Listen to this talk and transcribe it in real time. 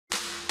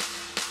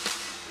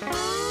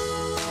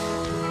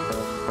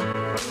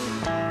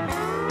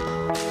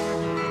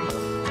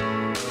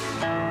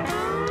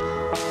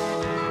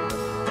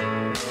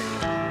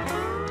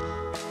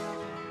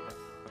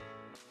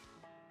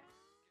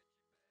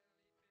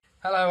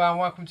Hello and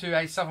welcome to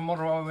a Southern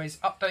Model Railways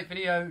update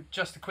video.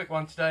 Just a quick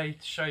one today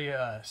to show you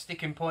a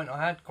sticking point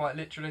I had, quite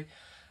literally,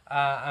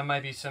 and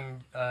maybe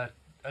a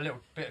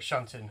little bit of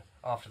shunting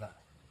after that.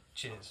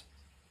 Cheers.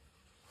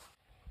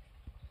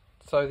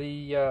 So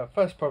the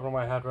first problem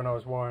I had when I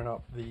was wiring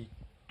up the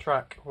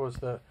track was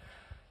that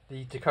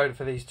the decoder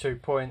for these 2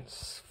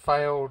 points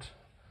failed,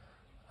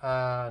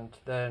 and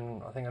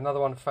then I think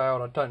another one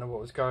failed. I don't know what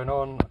was going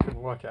on, I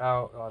couldn't work it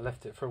out. I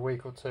left it for a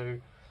week or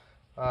two.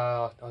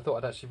 I thought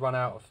I'd actually run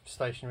out of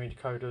stationary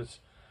decoders,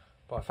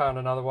 but I found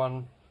another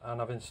one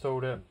and I've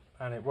installed it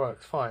and it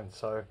works fine.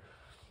 So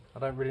I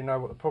don't really know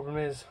what the problem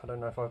is. I don't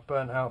know if I've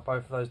burnt out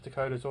both of those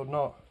decoders or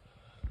not,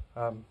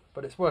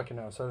 but it's working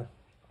now. So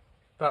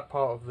that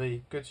part of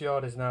the goods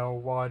yard is now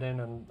wired in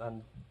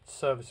and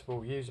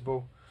serviceable,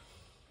 usable.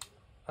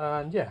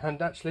 And yeah,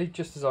 and actually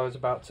just as I was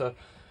about to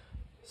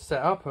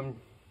set up and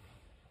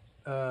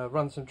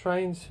run some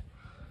trains,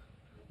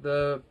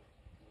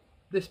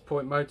 this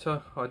point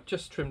motor, I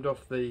just trimmed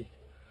off I'm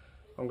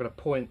going to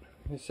point,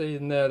 you see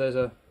in there,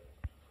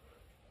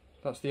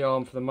 that's the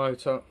arm for the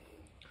motor.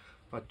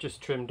 I just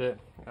trimmed it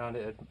and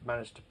it had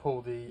managed to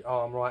pull the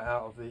arm right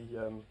out of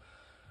the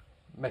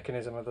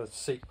mechanism of the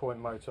seat point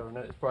motor, and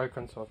it's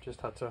broken, so I've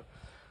just had to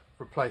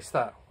replace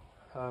that.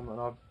 And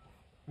I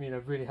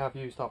really have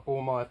used up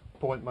all my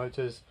point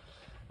motors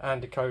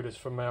and decoders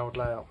from my old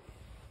layout.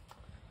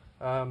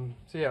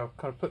 So yeah, I'll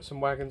kind of put some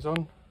wagons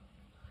on.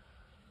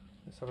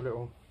 Let's have a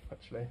little,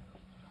 actually,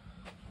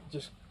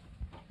 just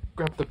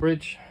grab the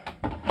bridge.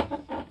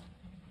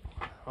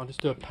 I'll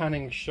just do a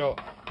panning shot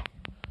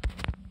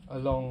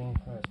along,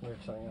 let's move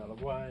something out of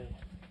the way.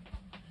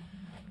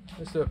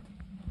 Let's do a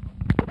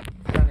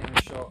panning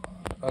shot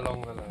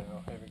along the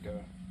layout, here we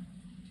go.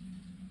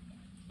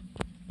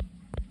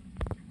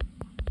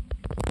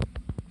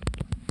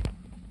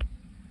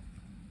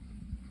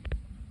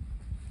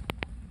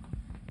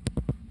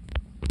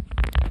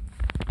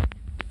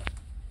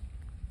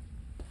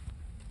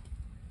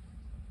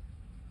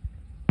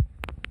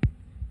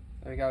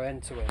 There we go,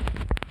 end to end.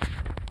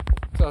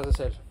 So as I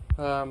said,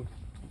 I'm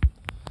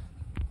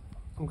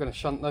going to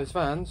shunt those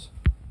vans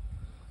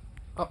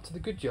up to the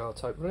goods yard,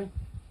 hopefully.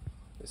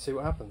 Let's see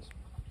what happens.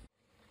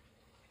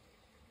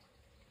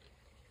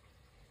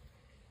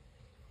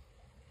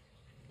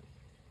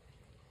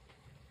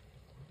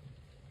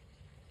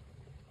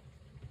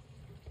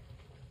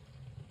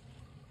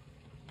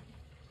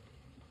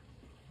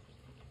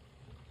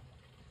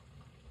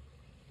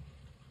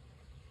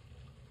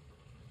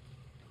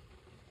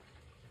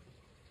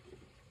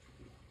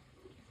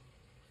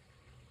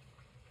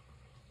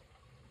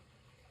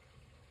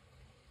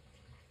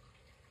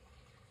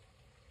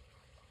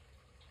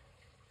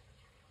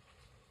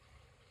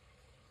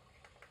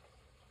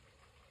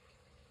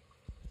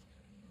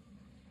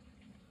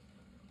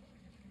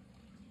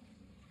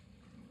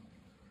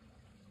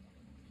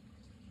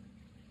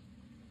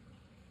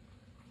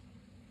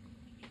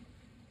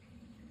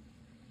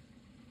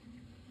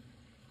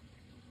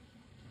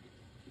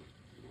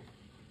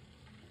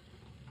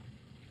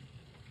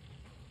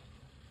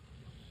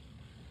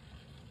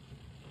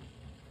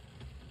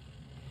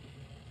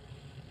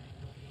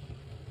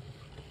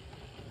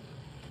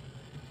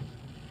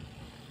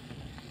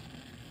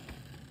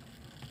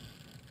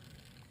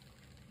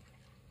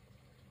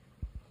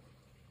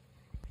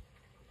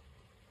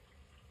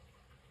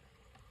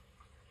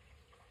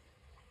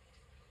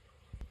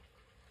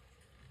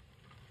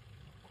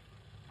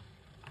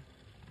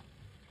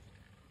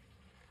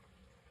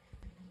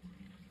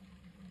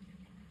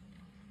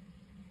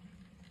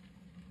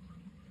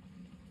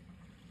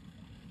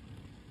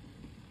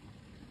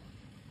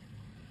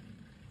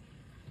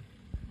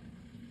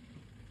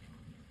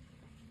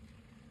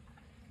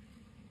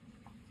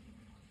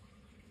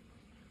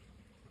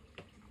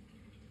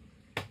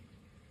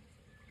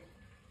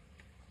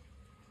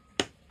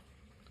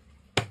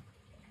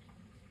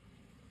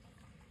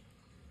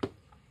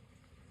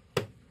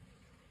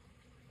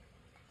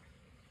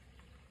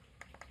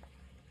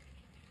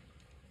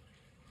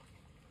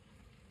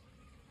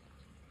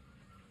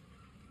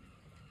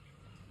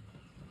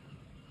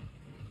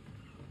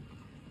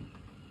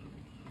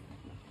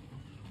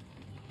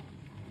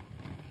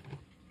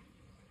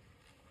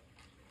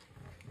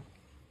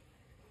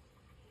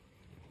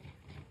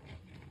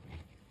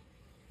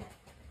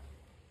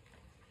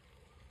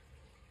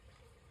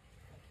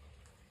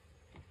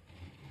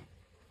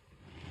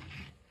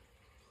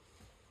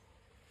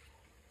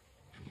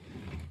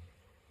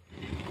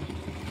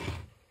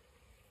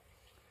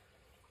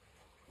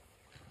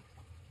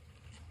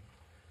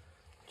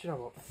 Do you know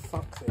what?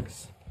 Fuck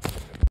this.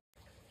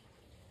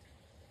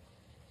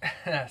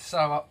 So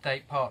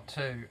update part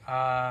 2.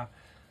 I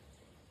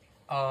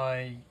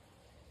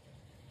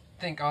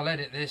think I'll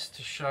edit this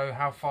to show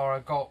how far I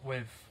got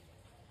with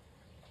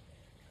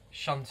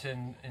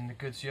shunting in the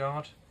goods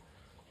yard,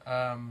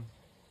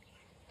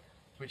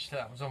 which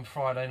that was on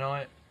Friday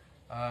night.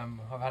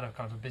 I've had a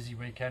kind of a busy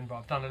weekend, but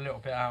I've done a little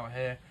bit out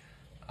here,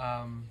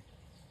 and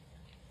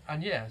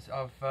yeah,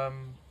 I'll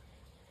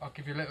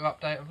give you a little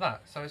update of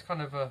that. So it's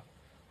kind of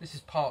this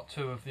is part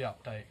 2 of the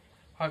update.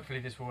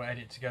 Hopefully this will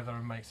edit together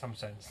and make some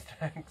sense.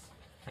 Thanks.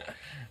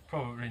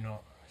 Probably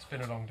not. It's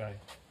been a long day.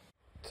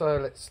 So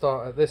let's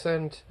start at this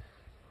end,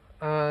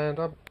 and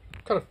I've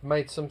kind of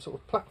made some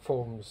sort of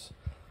platforms.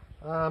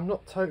 I'm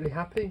not totally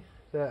happy.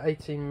 They're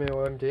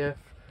 18mm MDF.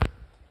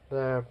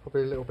 They're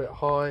probably a little bit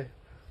high,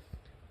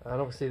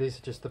 and obviously these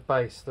are just the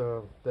base.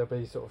 They'll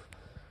be sort of,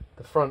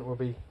 the front will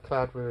be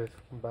clad with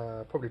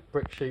probably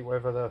brick sheet,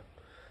 whatever the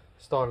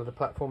style of the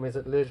platform is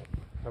at lid.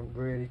 I haven't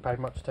really paid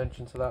much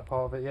attention to that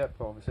part of it yet,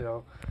 but obviously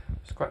I'll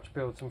scratch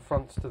build some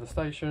fronts to the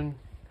station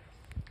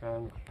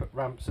and put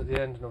ramps at the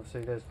end, and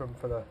obviously there's room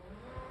for the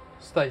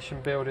station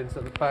buildings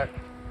at the back.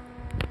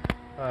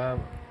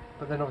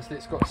 But then obviously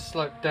it's got to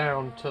slope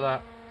down to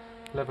that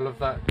level of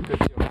that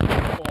because it's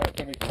going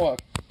to be quite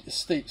a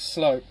steep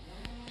slope.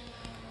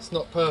 It's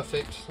not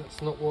perfect,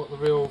 it's not what the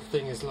real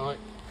thing is like,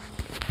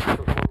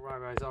 but all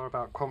railways are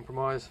about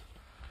compromise.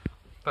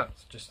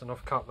 That's just an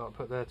offcut that I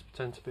put there to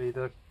pretend to be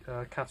the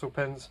cattle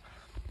pens.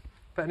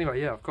 But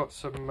anyway, yeah, I've got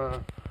some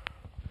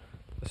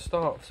the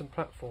start of some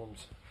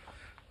platforms.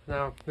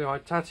 Now, you know, I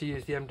had to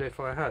use the MDF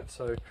I had,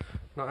 so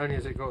not only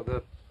has it got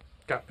the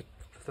gap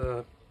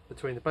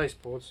between the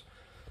baseboards,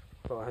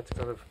 but I had to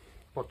kind of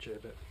bodge it a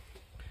bit.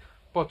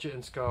 Bodge it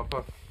and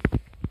scarper.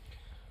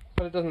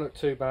 But it doesn't look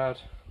too bad.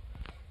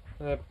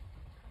 My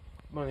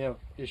only other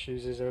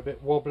issues is they're a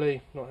bit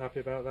wobbly, not happy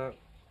about that.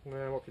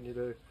 Well, what can you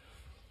do?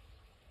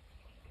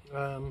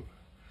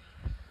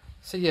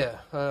 So yeah,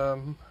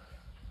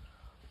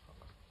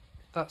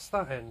 that's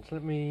that end.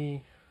 Let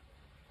me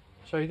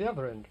show you the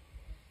other end.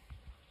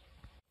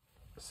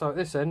 So at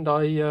this end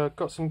I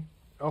got some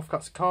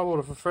offcuts cardboard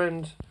of a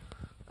friend,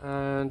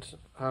 and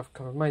I've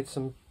kind of made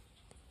some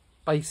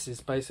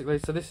bases basically.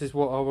 So this is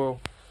what I will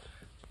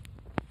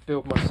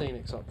build my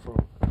scenics up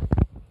from.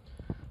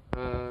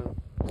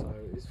 So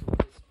it's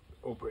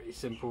all pretty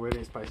simple really.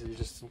 It's basically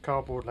just some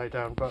cardboard laid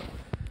down, but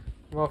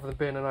rather than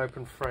being an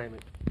open frame,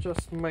 it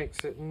just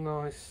makes it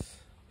nice.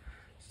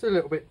 Still a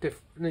little bit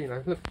different, you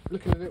know,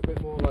 looking a little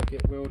bit more like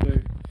it will do.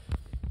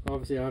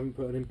 Obviously I haven't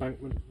put an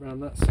embankment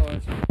around that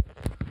side.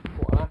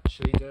 What I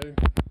actually do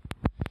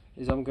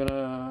is I'm going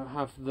to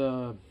have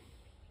so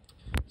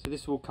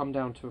this will come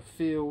down to a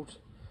field,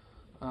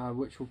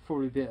 which will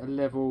probably be at a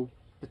level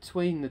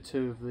between the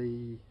two of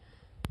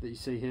that you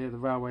see here, the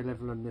railway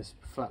level and this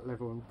flat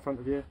level in front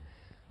of you,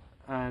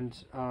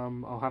 and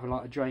I'll have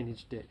like a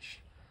drainage ditch.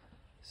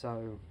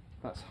 So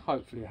that's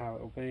hopefully how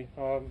it'll be.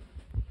 I've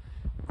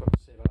got to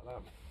see about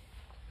that.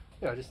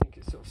 Yeah, I just think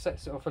it sort of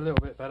sets it off a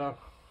little bit better.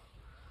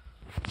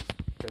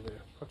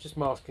 I've just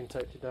masking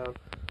taped it down.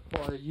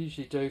 What I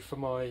usually do for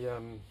my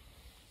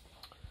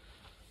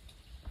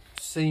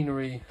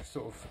scenery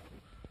sort of,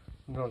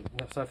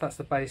 so if that's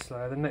the base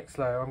layer, the next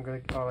layer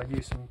I'll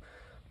use some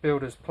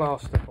builder's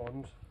plaster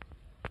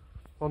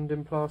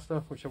bonding plaster,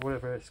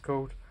 whatever it's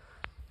called.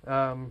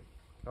 I'm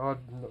not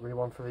really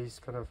one for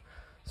these kind of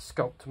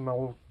sculpt and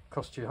mould,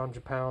 cost you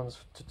 £100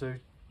 to do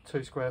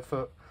 2 square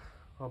foot.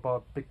 I'll buy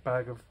a big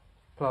bag of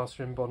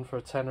plastering bond for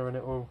a tenner and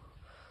it will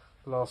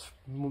last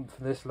month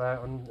for this layer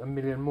and a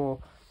million more.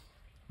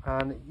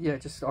 And yeah,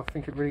 I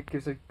think it really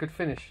gives a good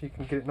finish. You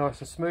can get it nice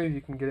and smooth, you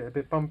can get it a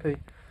bit bumpy,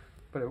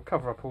 but it will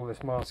cover up all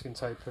this masking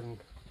tape and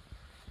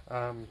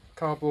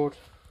cardboard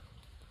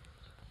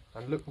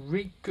and look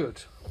really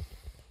good.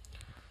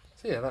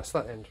 So yeah, that's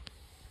that end.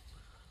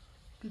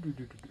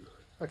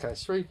 Okay,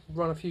 so we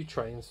run a few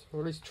trains,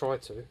 or at least try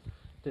to.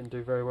 Didn't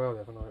do very well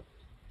the other night.